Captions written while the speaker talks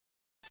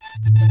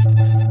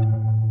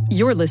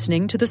You're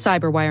listening to the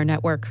Cyberwire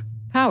Network,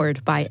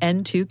 powered by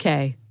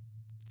N2K.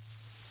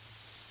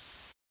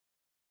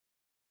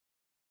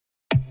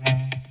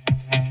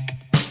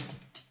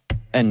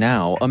 And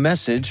now, a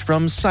message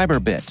from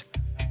Cyberbit.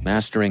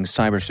 Mastering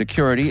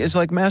cybersecurity is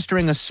like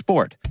mastering a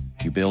sport.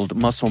 You build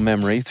muscle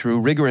memory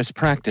through rigorous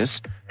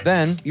practice,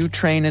 then you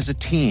train as a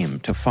team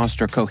to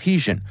foster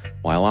cohesion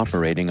while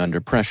operating under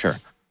pressure.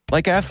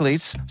 Like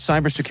athletes,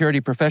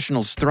 cybersecurity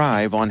professionals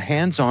thrive on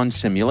hands-on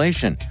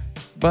simulation.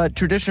 But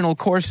traditional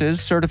courses,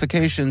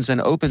 certifications,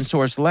 and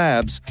open-source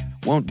labs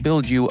won't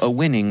build you a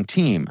winning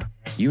team.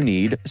 You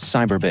need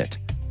Cyberbit.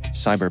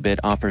 Cyberbit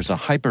offers a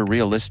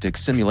hyper-realistic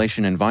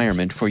simulation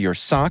environment for your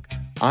SOC,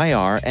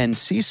 IR, and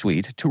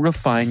C-suite to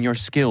refine your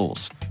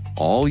skills,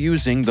 all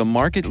using the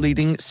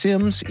market-leading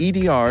SIMs,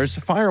 EDRs,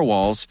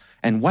 firewalls,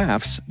 and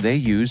WAFs they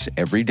use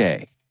every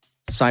day.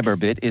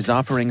 Cyberbit is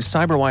offering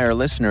Cyberwire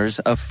listeners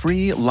a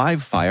free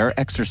live-fire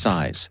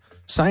exercise.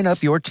 Sign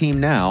up your team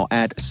now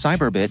at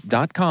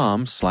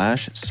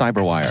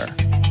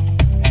cyberbit.com/cyberwire.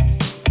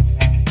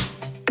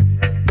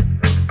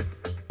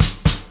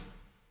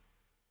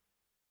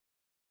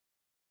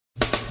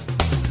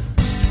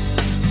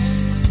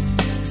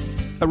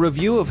 A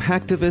review of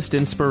hacktivist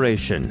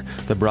inspiration.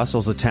 The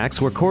Brussels attacks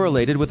were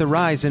correlated with a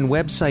rise in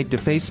website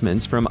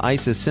defacements from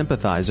ISIS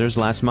sympathizers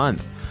last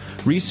month.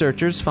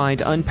 Researchers find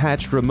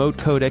unpatched remote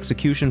code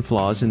execution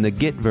flaws in the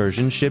Git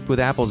version shipped with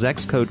Apple's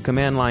Xcode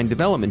command line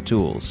development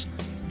tools.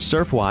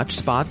 Surfwatch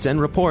spots and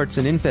reports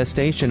an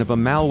infestation of a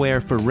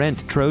malware for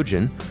rent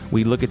Trojan.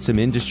 We look at some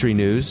industry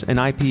news, an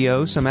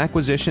IPO, some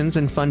acquisitions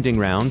and funding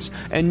rounds,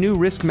 and new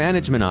risk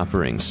management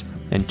offerings.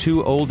 And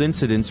two old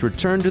incidents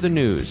return to the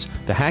news,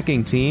 the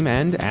hacking team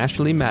and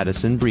Ashley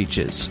Madison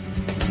breaches.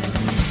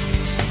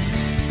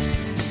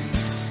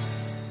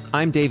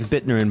 I'm Dave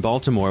Bittner in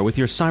Baltimore with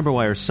your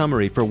Cyberwire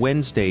summary for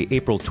Wednesday,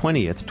 April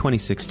 20th,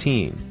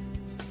 2016.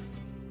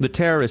 The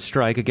terrorist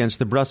strike against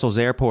the Brussels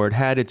airport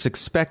had its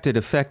expected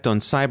effect on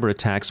cyber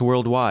attacks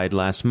worldwide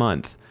last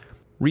month.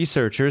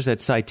 Researchers at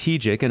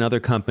Cytejik and other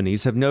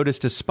companies have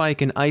noticed a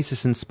spike in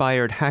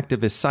ISIS-inspired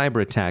hacktivist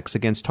cyber attacks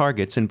against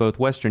targets in both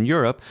Western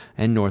Europe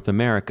and North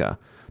America.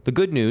 The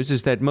good news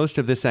is that most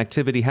of this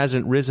activity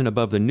hasn't risen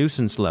above the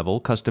nuisance level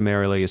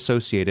customarily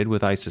associated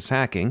with ISIS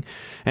hacking,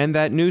 and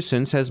that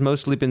nuisance has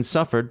mostly been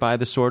suffered by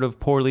the sort of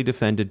poorly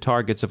defended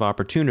targets of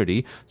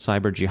opportunity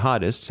cyber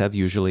jihadists have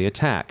usually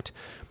attacked.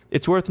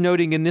 It's worth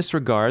noting in this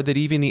regard that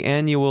even the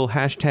annual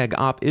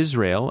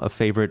 #OpIsrael, a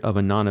favorite of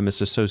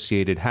anonymous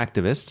associated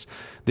hacktivists,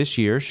 this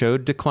year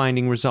showed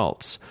declining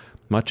results.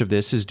 Much of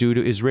this is due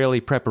to Israeli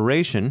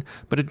preparation,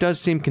 but it does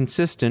seem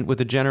consistent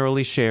with a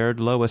generally shared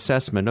low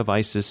assessment of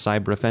ISIS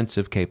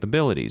cyber-offensive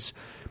capabilities.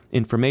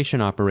 Information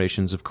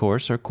operations, of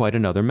course, are quite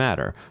another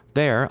matter.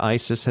 There,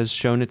 ISIS has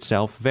shown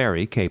itself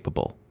very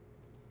capable.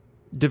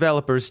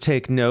 Developers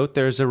take note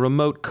there's a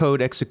remote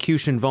code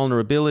execution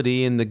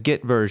vulnerability in the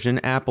Git version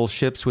Apple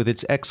ships with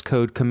its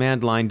Xcode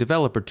command line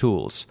developer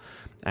tools.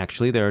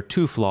 Actually, there are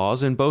two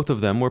flaws, and both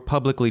of them were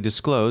publicly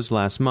disclosed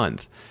last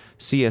month.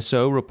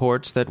 CSO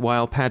reports that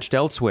while patched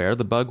elsewhere,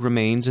 the bug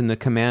remains in the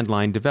command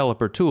line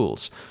developer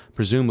tools.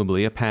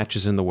 Presumably, a patch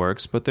is in the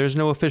works, but there's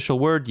no official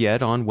word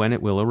yet on when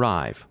it will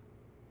arrive.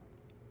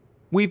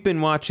 We've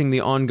been watching the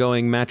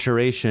ongoing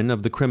maturation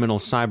of the criminal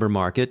cyber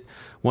market.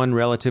 One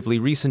relatively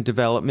recent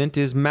development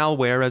is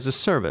malware as a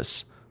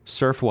service.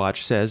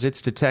 Surfwatch says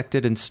it's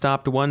detected and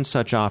stopped one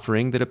such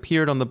offering that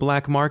appeared on the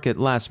black market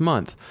last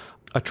month,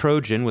 a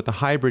Trojan with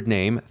a hybrid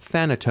name,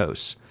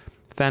 Thanatos.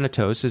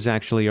 Thanatos is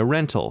actually a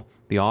rental.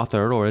 The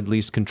author, or at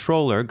least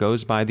controller,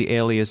 goes by the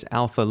alias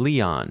Alpha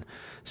Leon.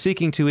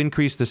 Seeking to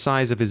increase the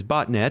size of his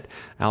botnet,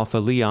 Alpha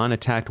Leon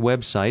attacked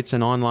websites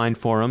and online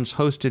forums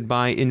hosted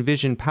by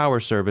Envision Power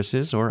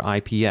Services, or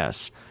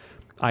IPS.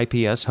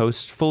 IPS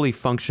hosts fully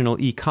functional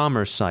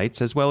e-commerce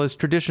sites as well as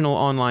traditional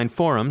online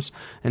forums,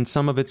 and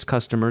some of its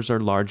customers are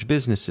large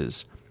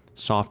businesses.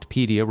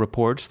 Softpedia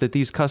reports that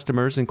these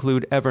customers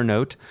include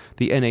Evernote,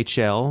 the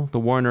NHL, the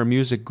Warner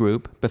Music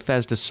Group,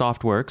 Bethesda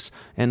Softworks,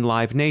 and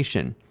Live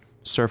Nation.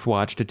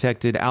 Surfwatch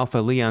detected Alpha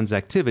Leon's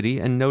activity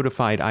and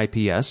notified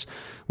IPS,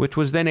 which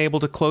was then able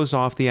to close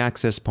off the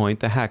access point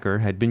the hacker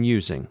had been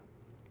using.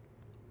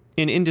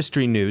 In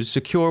industry news,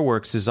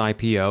 SecureWorks'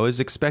 IPO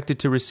is expected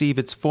to receive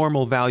its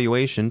formal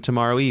valuation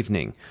tomorrow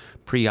evening.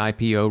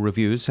 Pre-IPO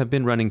reviews have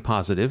been running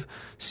positive.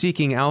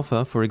 Seeking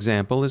Alpha, for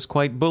example, is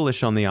quite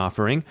bullish on the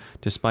offering,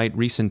 despite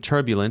recent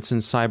turbulence in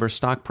cyber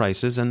stock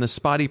prices and the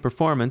spotty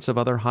performance of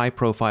other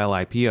high-profile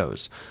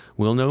IPOs.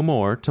 We'll know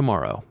more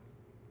tomorrow.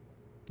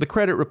 The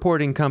credit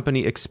reporting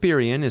company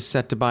Experian is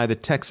set to buy the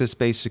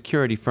Texas-based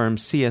security firm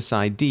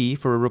CSID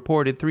for a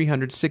reported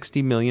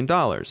 $360 million,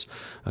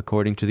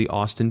 according to the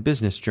Austin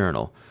Business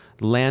Journal.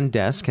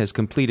 LandDesk has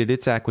completed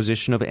its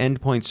acquisition of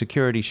endpoint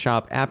security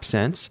shop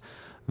AppSense.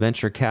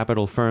 Venture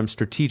capital firm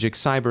Strategic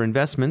Cyber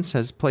Investments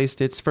has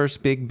placed its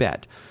first big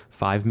bet,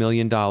 $5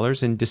 million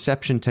in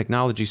deception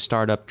technology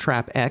startup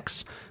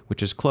TrapX, which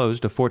has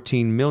closed a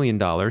 $14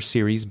 million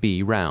Series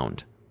B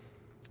round.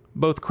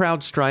 Both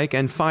CrowdStrike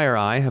and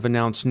FireEye have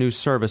announced new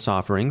service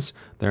offerings.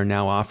 They're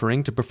now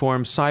offering to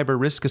perform cyber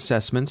risk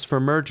assessments for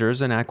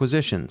mergers and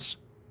acquisitions.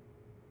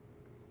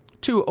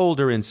 Two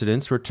older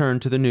incidents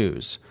return to the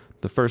news.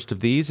 The first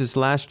of these is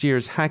last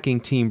year's Hacking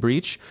Team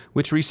breach,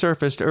 which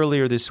resurfaced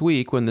earlier this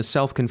week when the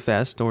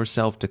self-confessed or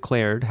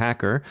self-declared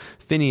hacker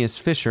Phineas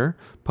Fisher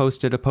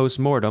posted a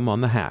post-mortem on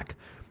the hack.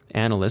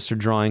 Analysts are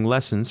drawing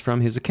lessons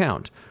from his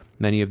account.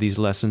 Many of these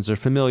lessons are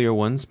familiar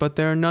ones, but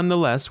they're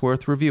nonetheless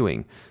worth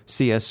reviewing.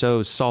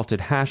 CSO's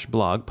Salted Hash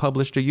blog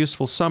published a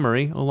useful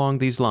summary along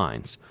these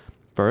lines.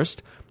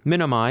 First,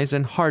 minimize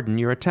and harden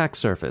your attack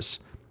surface.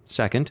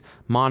 Second,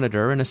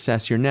 monitor and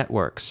assess your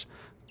networks.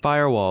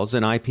 Firewalls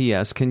and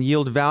IPS can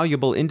yield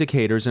valuable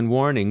indicators and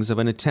warnings of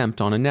an attempt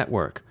on a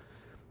network.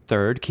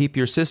 Third, keep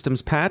your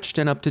systems patched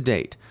and up to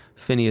date.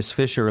 Phineas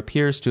Fisher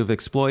appears to have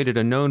exploited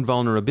a known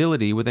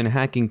vulnerability within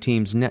Hacking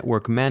Team's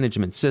network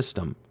management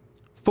system.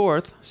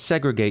 Fourth,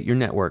 segregate your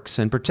networks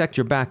and protect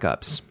your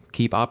backups.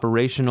 Keep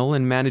operational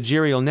and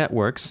managerial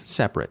networks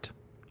separate.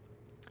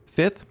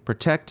 Fifth,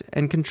 protect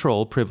and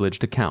control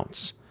privileged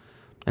accounts.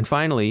 And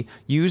finally,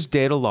 use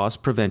data loss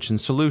prevention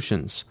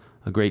solutions.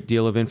 A great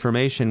deal of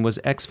information was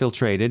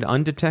exfiltrated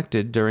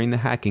undetected during the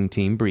Hacking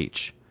Team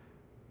breach.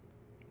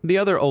 The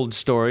other old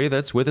story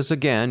that's with us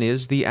again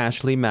is the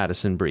Ashley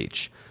Madison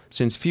breach.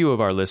 Since few of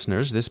our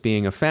listeners, this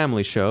being a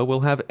family show,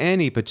 will have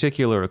any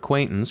particular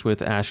acquaintance with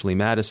Ashley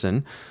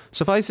Madison,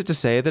 suffice it to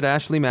say that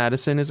Ashley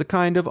Madison is a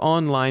kind of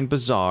online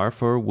bazaar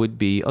for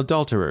would-be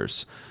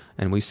adulterers.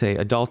 And we say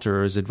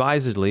adulterers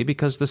advisedly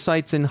because the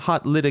site's in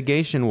hot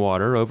litigation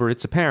water over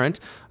its apparent,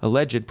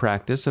 alleged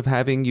practice of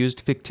having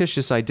used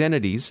fictitious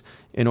identities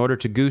in order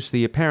to goose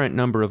the apparent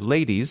number of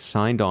ladies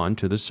signed on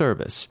to the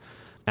service.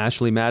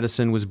 Ashley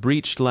Madison was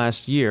breached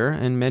last year,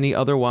 and many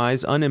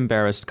otherwise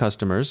unembarrassed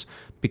customers,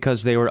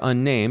 because they were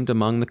unnamed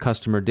among the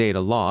customer data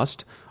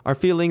lost, are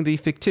feeling the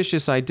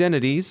fictitious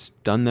identities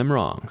done them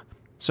wrong.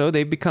 So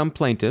they've become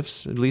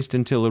plaintiffs, at least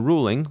until a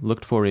ruling,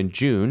 looked for in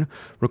June,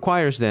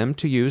 requires them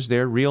to use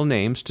their real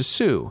names to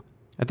sue.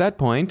 At that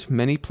point,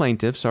 many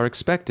plaintiffs are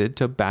expected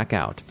to back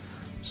out.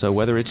 So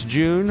whether it's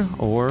June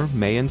or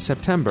May and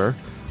September,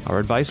 our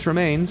advice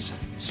remains,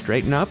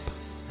 straighten up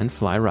and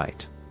fly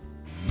right.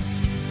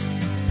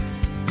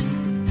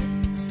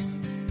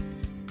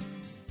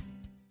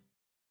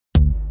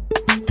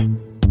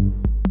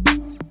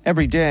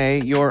 Every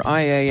day, your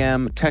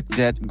IAM tech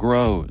debt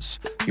grows.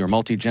 Your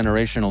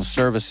multi-generational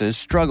services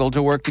struggle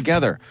to work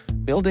together.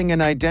 Building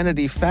an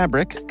identity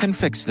fabric can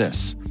fix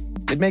this.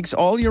 It makes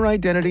all your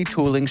identity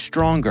tooling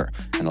stronger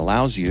and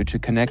allows you to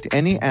connect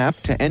any app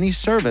to any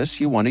service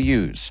you want to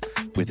use,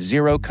 with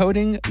zero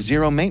coding,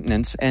 zero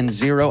maintenance, and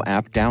zero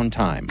app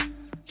downtime.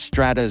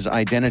 Strata's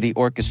identity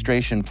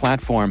orchestration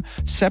platform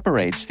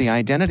separates the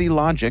identity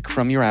logic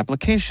from your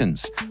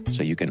applications,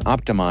 so you can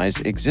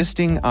optimize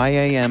existing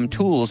IAM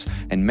tools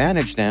and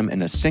manage them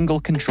in a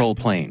single control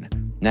plane.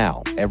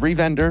 Now, every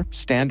vendor,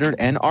 standard,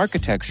 and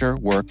architecture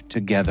work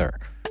together.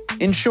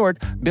 In short,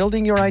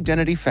 building your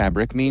identity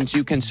fabric means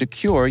you can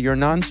secure your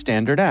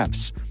non-standard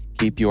apps,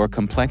 keep your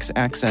complex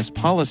access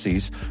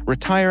policies,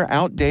 retire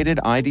outdated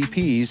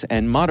IDPs,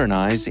 and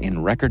modernize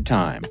in record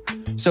time.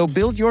 So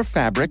build your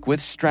fabric with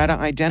Strata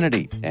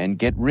Identity and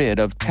get rid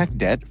of tech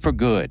debt for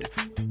good.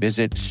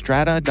 Visit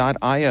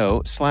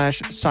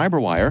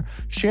strata.io/cyberwire,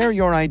 share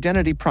your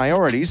identity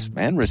priorities,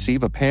 and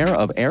receive a pair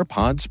of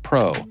AirPods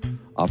Pro.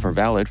 Offer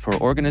valid for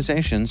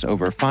organizations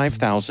over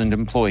 5,000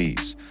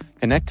 employees.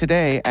 Connect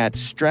today at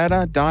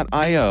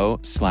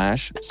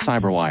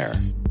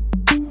strata.io/cyberwire.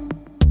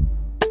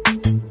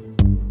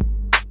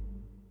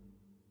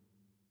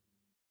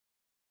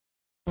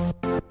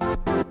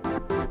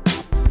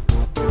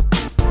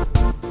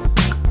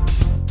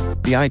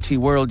 The IT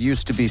world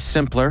used to be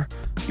simpler.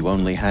 You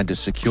only had to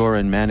secure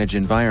and manage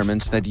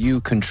environments that you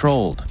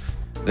controlled.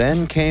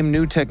 Then came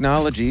new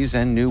technologies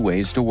and new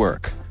ways to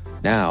work.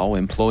 Now,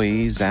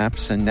 employees,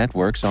 apps, and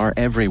networks are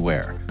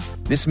everywhere.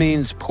 This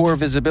means poor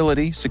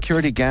visibility,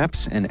 security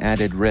gaps, and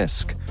added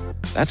risk.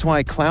 That's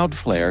why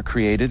Cloudflare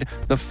created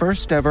the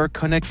first-ever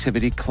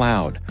connectivity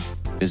cloud.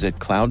 Visit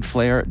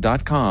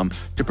cloudflare.com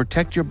to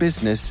protect your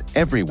business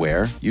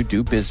everywhere you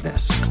do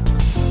business.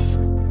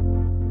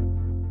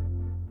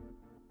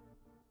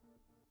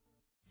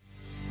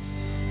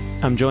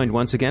 I'm joined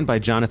once again by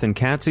Jonathan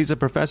Katz. He's a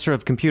professor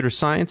of computer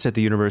science at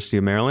the University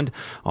of Maryland,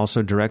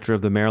 also director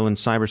of the Maryland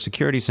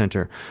Cybersecurity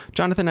Center.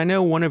 Jonathan, I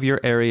know one of your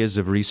areas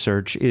of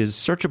research is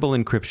searchable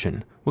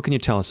encryption. What can you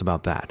tell us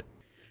about that?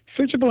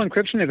 Searchable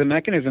encryption is a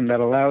mechanism that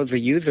allows a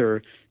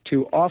user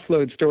to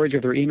offload storage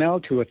of their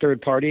email to a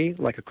third party,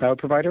 like a cloud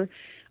provider,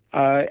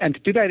 and to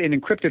do that in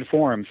encrypted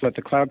form so that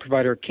the cloud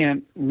provider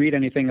can't read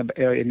anything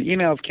in the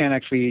emails, can't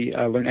actually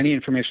learn any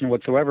information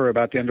whatsoever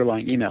about the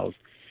underlying emails.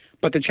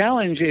 But the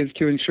challenge is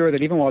to ensure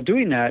that even while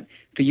doing that,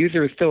 the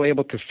user is still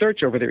able to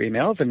search over their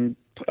emails and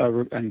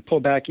pull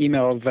back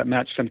emails that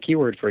match some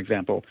keyword, for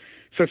example.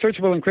 So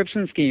searchable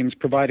encryption schemes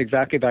provide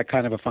exactly that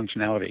kind of a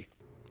functionality.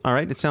 All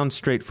right, it sounds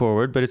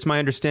straightforward, but it's my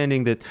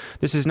understanding that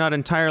this is not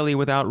entirely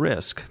without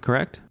risk,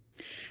 correct?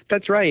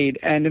 That's right.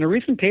 And in a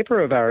recent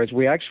paper of ours,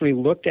 we actually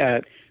looked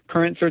at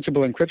current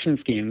searchable encryption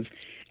schemes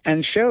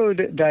and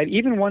showed that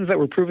even ones that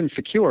were proven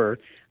secure,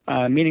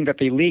 meaning that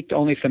they leaked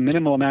only some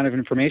minimal amount of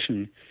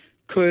information,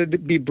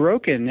 could be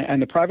broken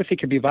and the privacy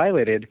could be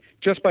violated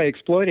just by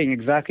exploiting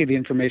exactly the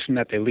information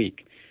that they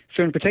leak.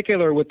 So in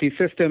particular, what these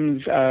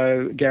systems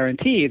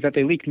guarantee is that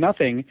they leak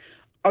nothing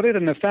other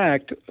than the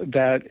fact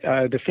that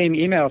the same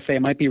email, say,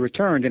 might be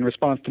returned in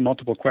response to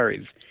multiple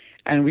queries.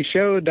 And we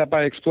showed that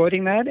by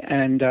exploiting that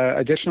and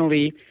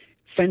additionally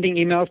sending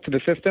emails to the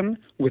system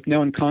with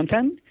known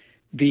content,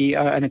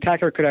 an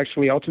attacker could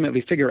actually ultimately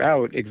figure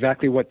out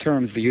exactly what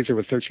terms the user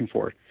was searching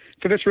for.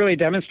 So this really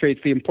demonstrates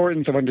the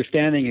importance of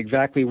understanding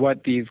exactly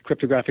what these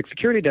cryptographic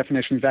security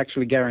definitions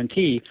actually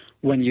guarantee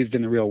when used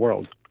in the real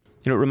world.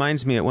 It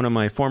reminds me, at one of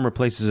my former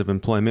places of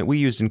employment, we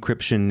used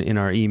encryption in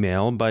our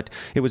email, but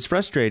it was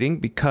frustrating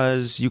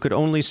because you could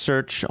only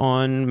search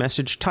on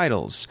message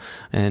titles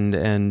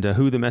and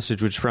who the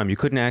message was from. You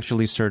couldn't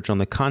actually search on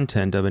the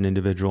content of an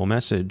individual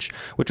message,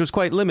 which was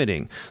quite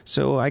limiting.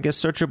 So I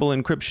guess searchable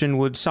encryption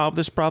would solve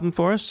this problem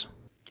for us?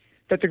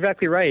 That's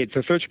exactly right.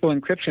 So searchable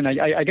encryption,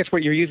 I guess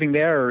what you're using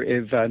there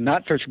is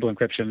not searchable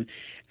encryption.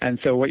 And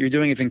so what you're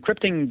doing is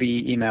encrypting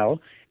the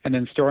email and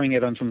then storing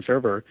it on some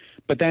server.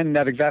 But then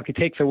that exactly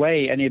takes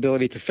away any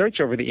ability to search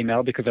over the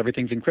email because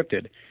everything's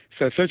encrypted.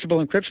 So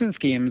searchable encryption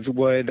schemes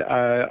would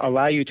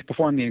allow you to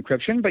perform the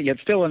encryption, but yet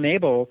still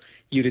enable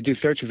you to do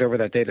searches over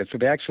that data. So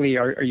they actually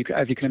are,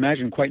 as you can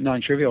imagine, quite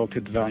non-trivial to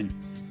design.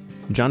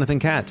 Jonathan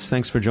Katz,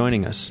 thanks for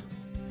joining us.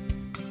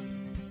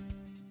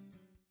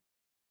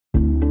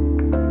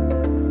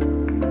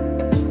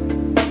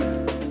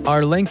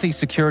 Are lengthy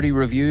security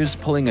reviews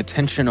pulling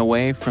attention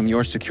away from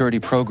your security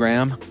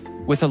program?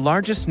 With the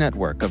largest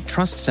network of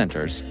trust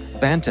centers,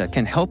 Vanta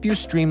can help you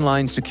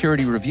streamline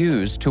security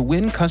reviews to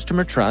win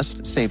customer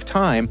trust, save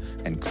time,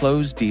 and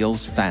close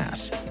deals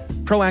fast.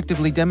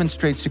 Proactively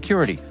demonstrate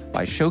security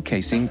by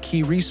showcasing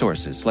key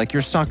resources like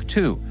your SOC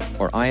 2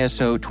 or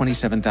ISO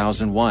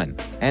 27001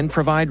 and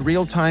provide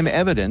real-time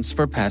evidence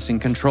for passing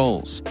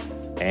controls.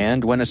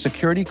 And when a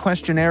security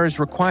questionnaire is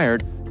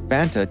required,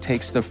 Vanta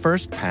takes the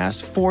first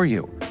pass for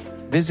you.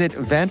 Visit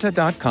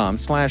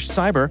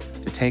vanta.com/cyber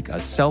to take a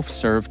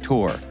self-serve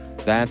tour.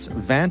 That's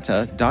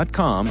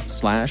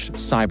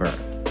vanta.com/cyber.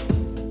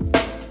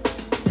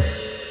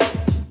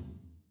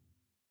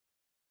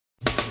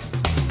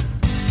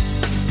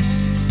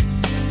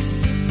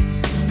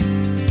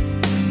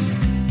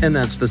 And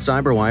that's the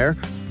Cyberwire.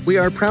 We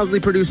are proudly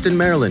produced in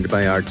Maryland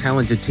by our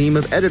talented team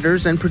of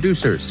editors and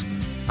producers.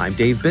 I'm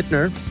Dave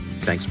Bittner.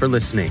 Thanks for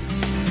listening.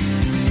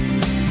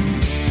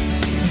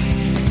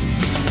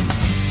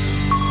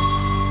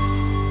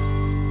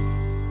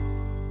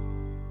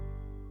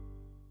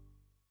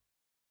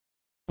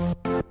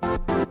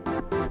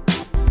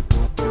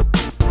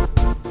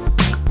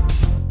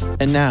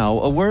 And now,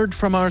 a word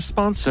from our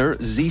sponsor,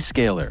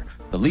 Zscaler,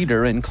 the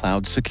leader in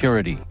cloud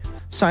security.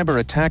 Cyber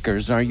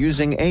attackers are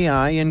using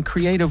AI in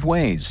creative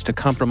ways to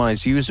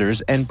compromise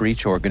users and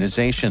breach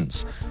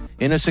organizations.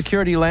 In a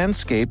security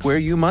landscape where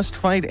you must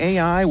fight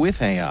AI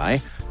with AI,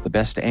 the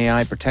best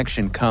AI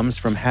protection comes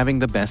from having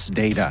the best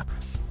data.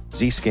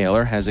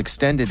 Zscaler has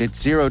extended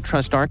its Zero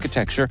Trust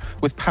architecture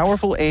with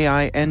powerful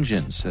AI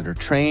engines that are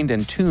trained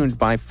and tuned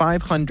by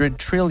 500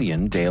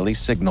 trillion daily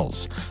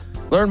signals.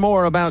 Learn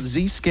more about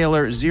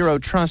Zscaler Zero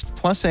Trust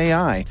Plus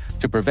AI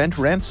to prevent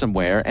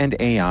ransomware and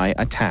AI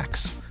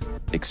attacks.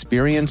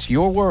 Experience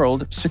your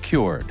world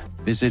secured.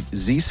 Visit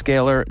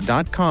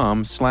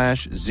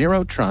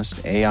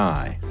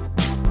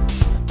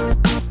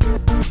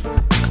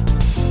zscaler.com/zerotrustai.